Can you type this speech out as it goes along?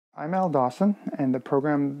I'm Dawson, and the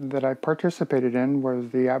program that I participated in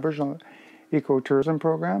was the Aboriginal Ecotourism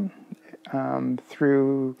program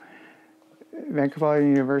through Vancouver Valley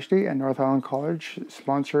University and North Island College,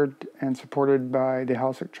 sponsored and supported by the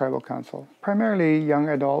Halsik Tribal Council. Primarily young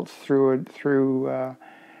adults through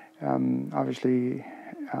obviously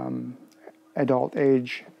adult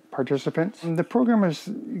age participants. The program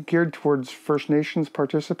is geared towards First Nations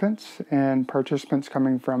participants and participants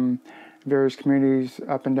coming from various communities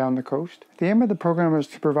up and down the coast. The aim of the program is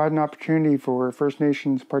to provide an opportunity for First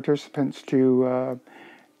Nations participants to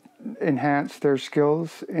enhance their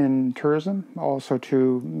skills in tourism, also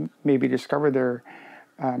to maybe discover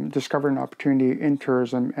an opportunity in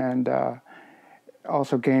tourism, and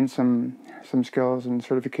also gain some skills and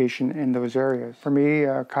certification in those areas. For me,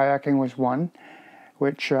 kayaking was one,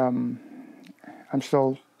 which I'm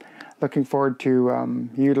still looking forward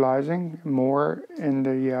to utilizing more in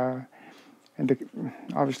the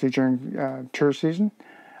obviously during tourist season.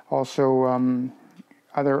 Also,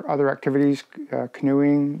 other activities,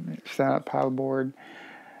 canoeing, stand-up paddleboard,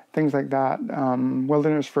 things like that.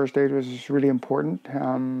 Wilderness first aid was really important.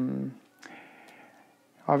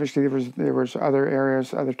 Obviously, there was other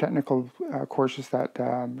areas, other technical courses that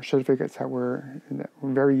certificates that were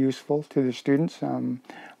very useful to the students.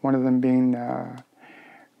 One of them being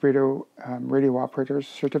radio operator's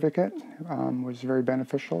certificate was very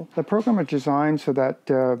beneficial. The program was designed so that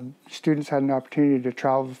students had an opportunity to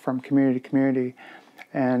travel from community to community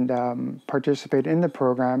and participate in the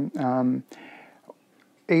program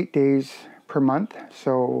 8 days per month.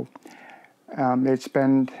 So they'd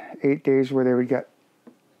spend 8 days where they would get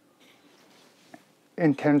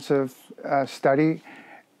intensive study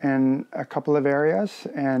in a couple of areas,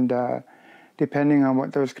 and depending on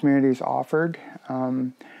what those communities offered,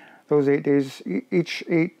 those 8 days, each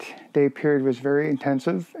 8-day period was very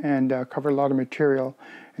intensive and covered a lot of material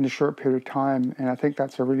in a short period of time. And I think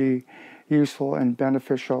that's a really useful and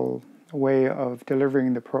beneficial way of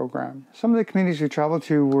delivering the program. Some of the communities we traveled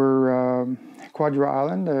to were Quadra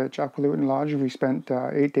Island, Jacqueluton Lodge. We spent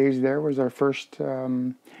 8 days there. Was our first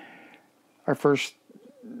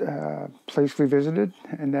place we visited,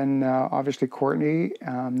 and then obviously Courtney,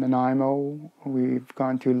 Nanaimo. We've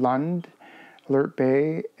gone to Lund, Alert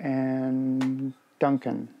Bay, and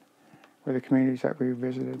Duncan were the communities that we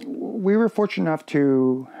visited. We were fortunate enough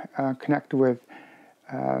to connect with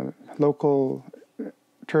local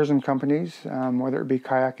tourism companies, whether it be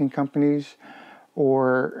kayaking companies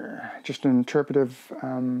or just an interpretive,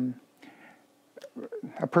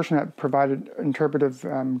 a person that provided interpretive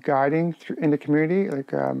guiding in the community,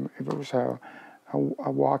 like if it was a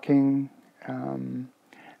walking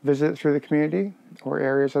visit through the community or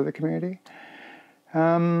areas of the community.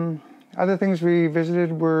 Other things we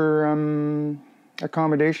visited were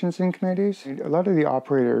accommodations in communities. A lot of the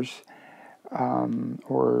operators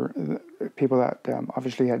or the people that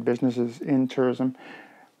obviously had businesses in tourism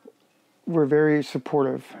were very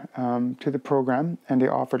supportive to the program, and they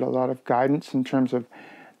offered a lot of guidance in terms of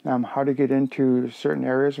how to get into certain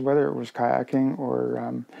areas, whether it was kayaking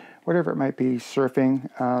or whatever it might be, surfing.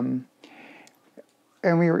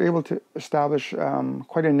 And we were able to establish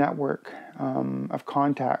quite a network of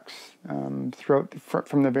contacts from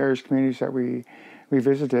the various communities that we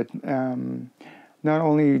visited. Not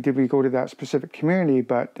only did we go to that specific community,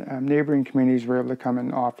 but neighboring communities were able to come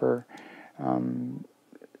and offer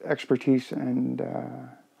expertise and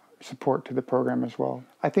support to the program as well.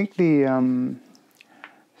 I think the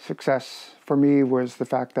success for me was the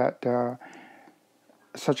fact that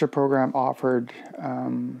such a program offered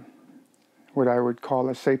what I would call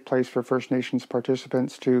a safe place for First Nations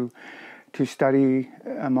participants to study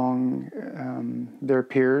among their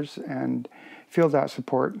peers and feel that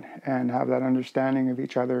support and have that understanding of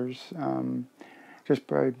each other's, just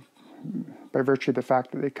by virtue of the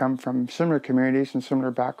fact that they come from similar communities and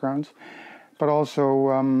similar backgrounds. But also,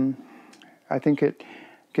 I think it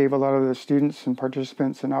gave a lot of the students and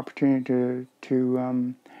participants an opportunity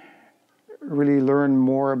to really learn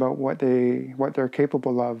more about what they're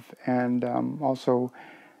capable of, and also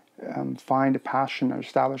find a passion or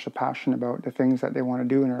establish a passion about the things that they want to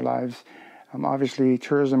do in their lives. Obviously,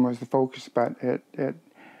 tourism was the focus, but it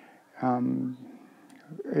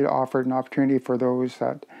offered an opportunity for those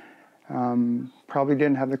that probably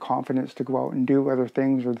didn't have the confidence to go out and do other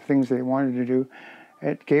things or the things they wanted to do.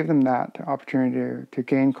 It gave them that opportunity to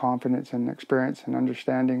gain confidence and experience and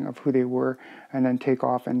understanding of who they were, and then take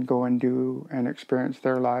off and go and do and experience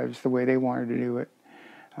their lives the way they wanted to do it.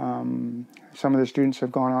 Some of the students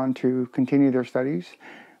have gone on to continue their studies,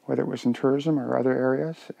 whether it was in tourism or other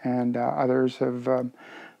areas, and others have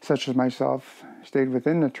such as myself, stayed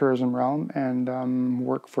within the tourism realm and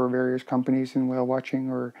work for various companies in whale watching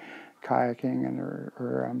or kayaking and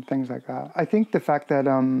or things like that. I think the fact that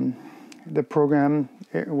the program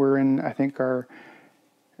we're in, I think our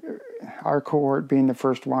cohort being the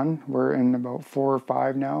first one, we're in about 4 or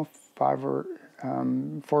 5 now, 4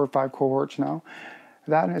 or 5 cohorts now.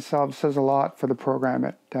 That in itself says a lot for the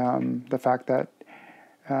program. The fact that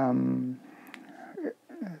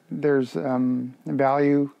there's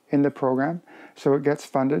value in the program, so it gets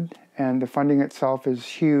funded, and the funding itself is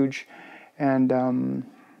huge. And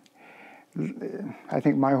I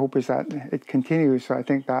think my hope is that it continues. So I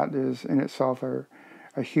think that is in itself a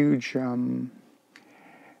huge.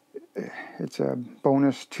 It's a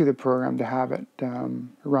bonus to the program to have it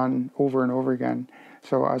run over and over again.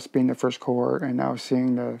 So us being the first cohort and now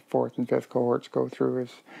seeing the 4th and 5th cohorts go through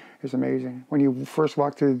is amazing. When you first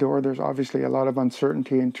walk through the door, there's obviously a lot of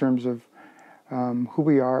uncertainty in terms of who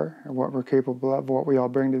we are, what we're capable of, what we all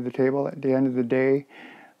bring to the table. At the end of the day,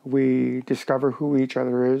 we discover who each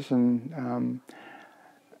other is and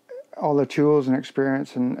all the tools and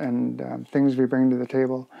experience and things we bring to the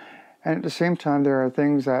table. And at the same time, there are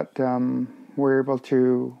things that we're able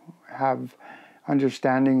to have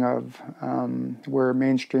understanding of where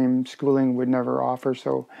mainstream schooling would never offer.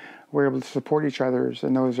 So we're able to support each other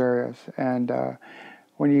in those areas. And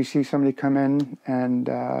when you see somebody come in and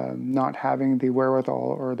not having the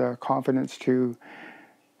wherewithal or the confidence to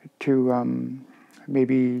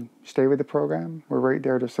maybe stay with the program, we're right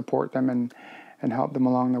there to support them and help them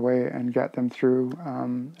along the way and get them through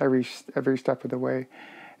every step of the way.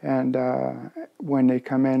 And when they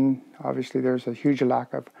come in, obviously there's a huge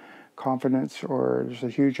lack of confidence or there's a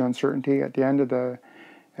huge uncertainty. At the end of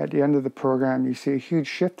the program, you see a huge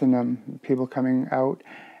shift in them, people coming out,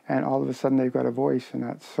 and all of a sudden they've got a voice, and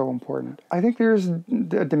that's so important. I think there's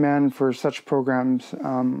a demand for such programs.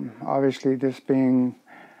 Obviously, this being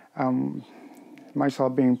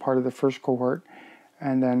myself being part of the first cohort,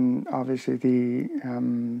 and then obviously the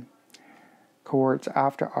cohorts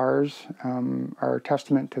after ours are a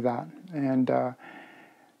testament to that. And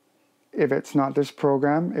if it's not this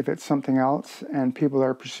program, if it's something else, and people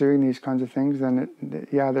are pursuing these kinds of things, then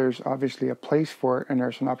there's obviously a place for it, and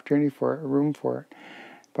there's an opportunity for it, a room for it.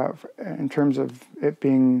 But in terms of it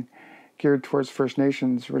being geared towards First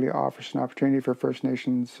Nations, really offers an opportunity for First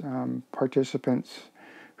Nations participants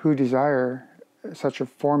who desire such a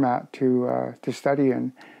format to study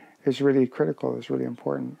in is really critical, is really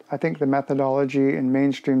important. I think the methodology in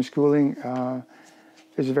mainstream schooling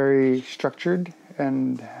is very structured,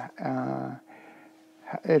 and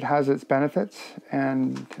it has its benefits,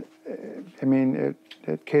 and I mean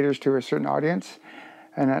it caters to a certain audience.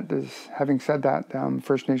 And having said that,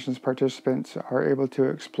 First Nations participants are able to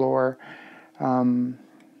explore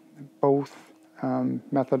both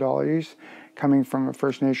methodologies, coming from a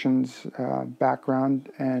First Nations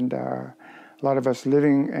background, and a lot of us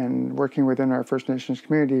living and working within our First Nations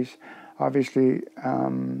communities. Obviously,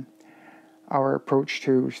 our approach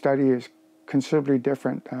to study is considerably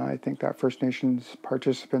different. I think that First Nations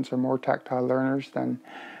participants are more tactile learners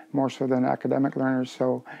more so than academic learners.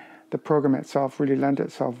 So the program itself really lent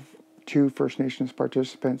itself to First Nations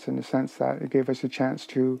participants in the sense that it gave us a chance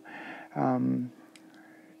to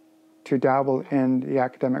dabble in the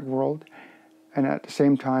academic world, and at the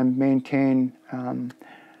same time maintain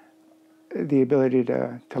the ability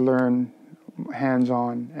to learn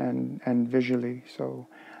hands-on and visually. So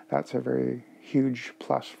that's a very huge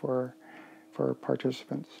plus for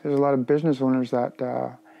participants. There's a lot of business owners that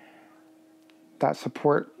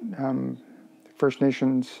support First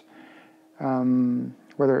Nations,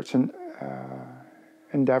 whether it's in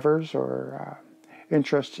endeavors or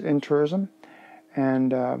interests in tourism,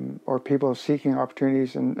 and or people seeking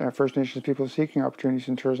opportunities, and First Nations people seeking opportunities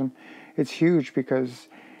in tourism. It's huge because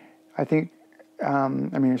I think, I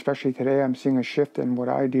mean, especially today, I'm seeing a shift in what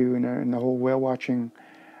I do in the whole whale watching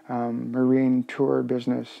marine tour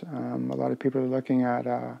business. A lot of people are looking at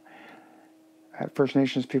First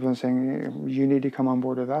Nations people and saying, you need to come on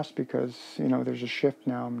board with us because, you know, there's a shift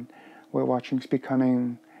now. And whale watching's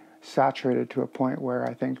becoming saturated to a point where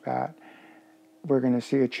I think that we're going to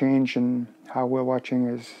see a change in how whale watching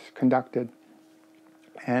is conducted,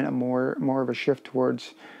 and a more of a shift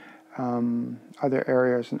towards other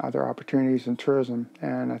areas and other opportunities in tourism.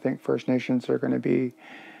 And I think First Nations are going to be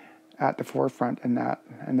at the forefront in that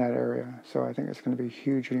area. So I think it's going to be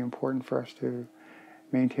hugely important for us to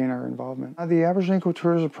maintain our involvement. The Aboriginal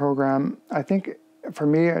Ecotourism program, I think for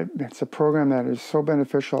me, it's a program that is so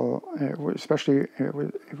beneficial. It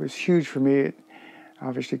was huge for me. It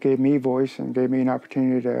obviously gave me voice and gave me an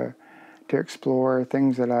opportunity to explore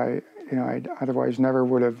things that I otherwise never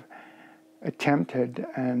would have attempted.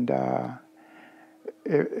 And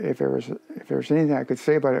if there's anything I could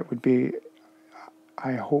say about it, would be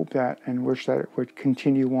I hope that and wish that it would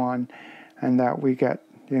continue on, and that we get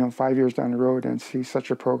 5 years down the road and see such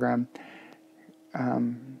a program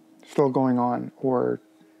still going on or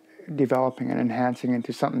developing and enhancing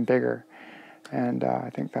into something bigger. And I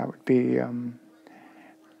think that would be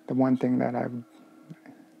the one thing I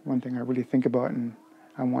really think about and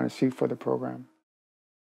I want to see for the program.